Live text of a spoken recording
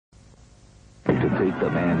to take the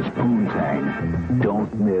man's poontang.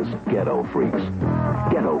 Don't miss Ghetto Freaks.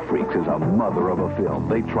 Ghetto Freaks is a mother of a film.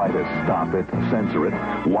 They try to stop it, censor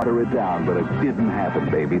it, water it down, but it didn't happen,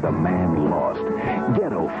 baby. The man lost.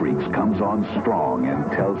 Ghetto Freaks comes on strong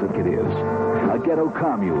and tells it is. A ghetto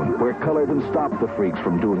commune where color them stop the freaks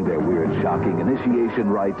from doing their weird, shocking initiation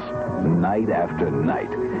rites night after night.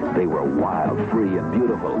 They were wild, free, and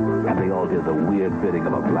beautiful, and they all did the weird bidding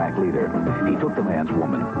of a black leader. He took the man's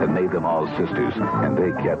woman and made them all sisters, and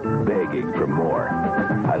they kept begging for more.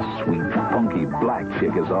 A sweet, funky black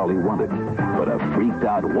chick is all he wanted, but a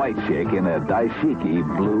freaked-out white chick in a dashiki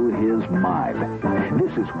blew his mind.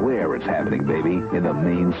 This is where it's happening, baby, in the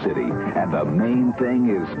main city, and the main thing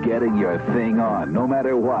is getting your thing on, no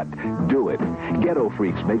matter what. Do it. Ghetto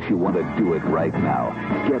Freaks makes you want to do it right now.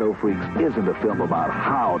 Ghetto Freaks isn't a film about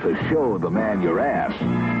how to show the man your ass,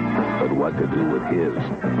 but what to do with his.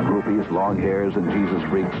 Groupies, long hairs, and Jesus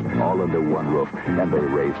freaks all under one roof, and they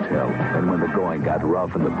raised hell. And when the going got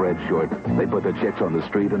rough and the bread short, they put the chicks on the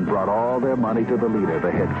street and brought all their money to the leader,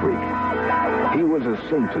 the head freak. He was a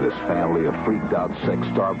saint to this family of freaked-out,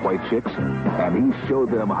 sex-starved white chicks, and he showed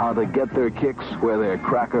them how to get their kicks where their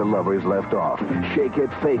cracker lovers left off. Shake it,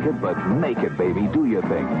 fake it, but make it, baby. Do your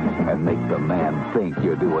thing, and make the man think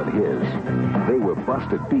you're doing his. They were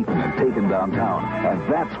busted, beaten, and taken downtown,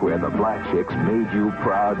 and that's where the black chicks made you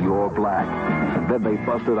proud you're black. Then they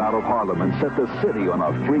busted out of Harlem and set the city on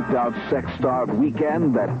a freaked-out, sex-starved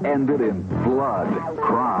weekend that ended in blood,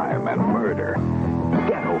 crime, and murder.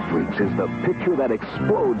 Ghetto Freaks is the picture that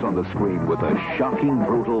explodes on the screen with the shocking,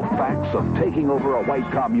 brutal facts of taking over a white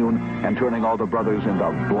commune and turning all the brothers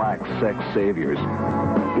into black sex saviors.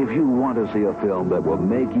 If you want to see a film that will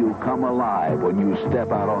make you come alive when you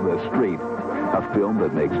step out on the street, a film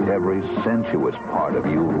that makes every sensuous part of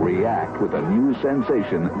you react with a new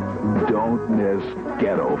sensation, don't miss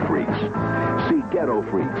Ghetto Freaks. See Ghetto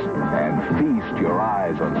Freaks and feast your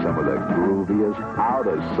eyes on some of the grooviest,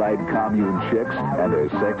 out-of-sight commune chicks and their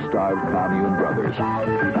sex-starved commune brothers.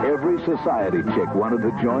 Every society chick wanted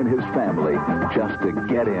to join his family just to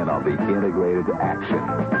get in on the integrated action.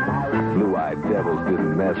 Blue-eyed devils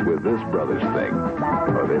didn't mess with this brother's thing,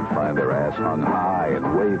 or they'd find their ass hung high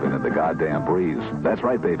and waving in the goddamn breeze. That's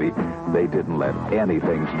right, baby. They didn't let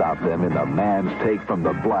anything stop them in the man's take from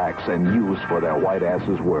the blacks and use for their white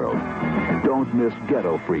asses world. Don't miss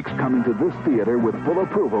Ghetto Freaks, coming to this theater with full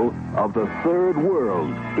approval of the Third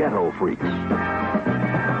World Ghetto Freaks.